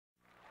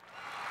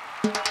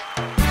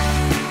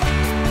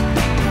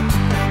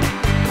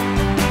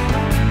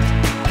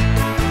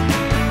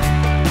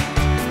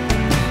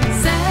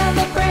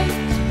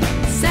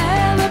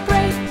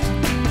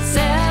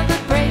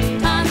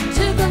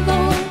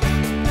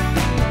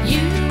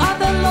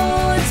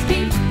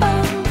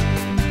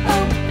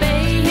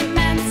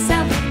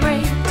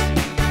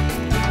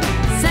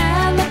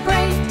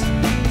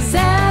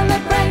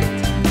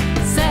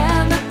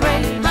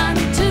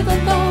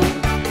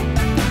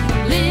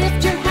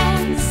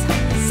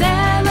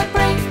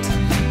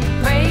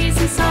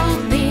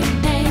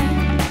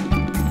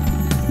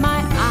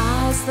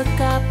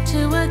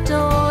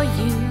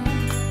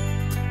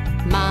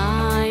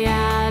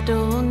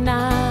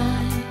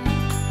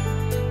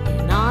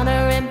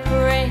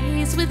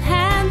with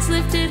hands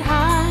lifted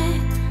high.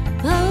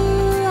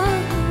 Oh,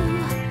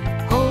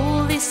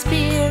 Holy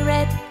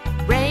Spirit,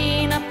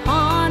 rain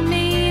upon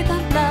me the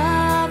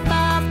love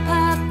of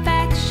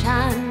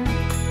perfection.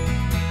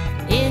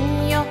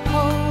 In your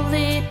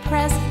holy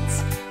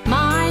presence,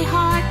 my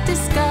heart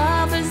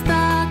discovers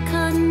the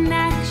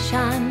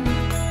connection.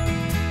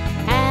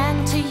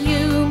 And to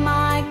you,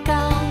 my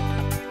God,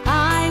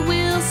 I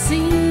will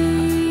sing.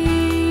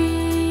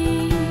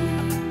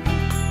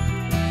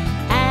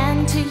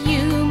 And to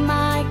you,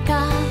 my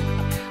God,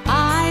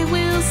 I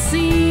will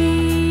sing.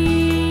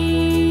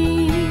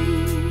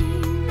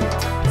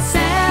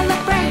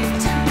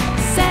 Celebrate,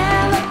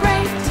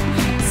 celebrate,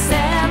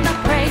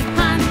 celebrate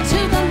unto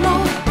the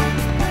Lord.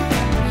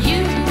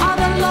 You are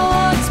the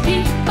Lord's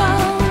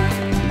people.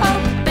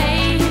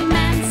 Obey Him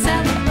and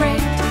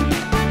celebrate.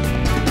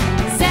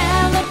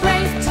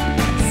 Celebrate,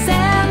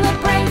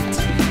 celebrate,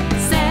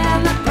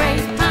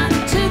 celebrate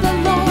unto the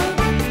Lord.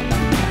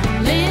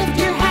 Lift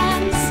your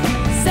hands,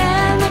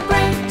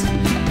 celebrate,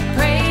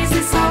 praise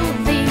His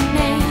holy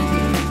name.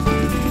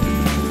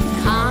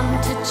 Come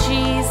to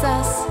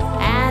Jesus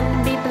and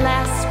be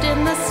blessed in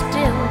the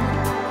still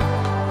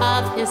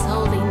of His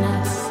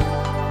holiness.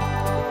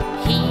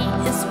 He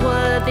is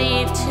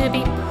worthy to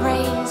be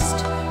praised.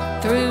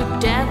 Through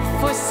death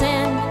for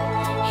sin,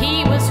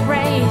 He was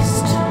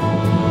raised.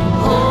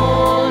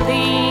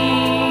 Holy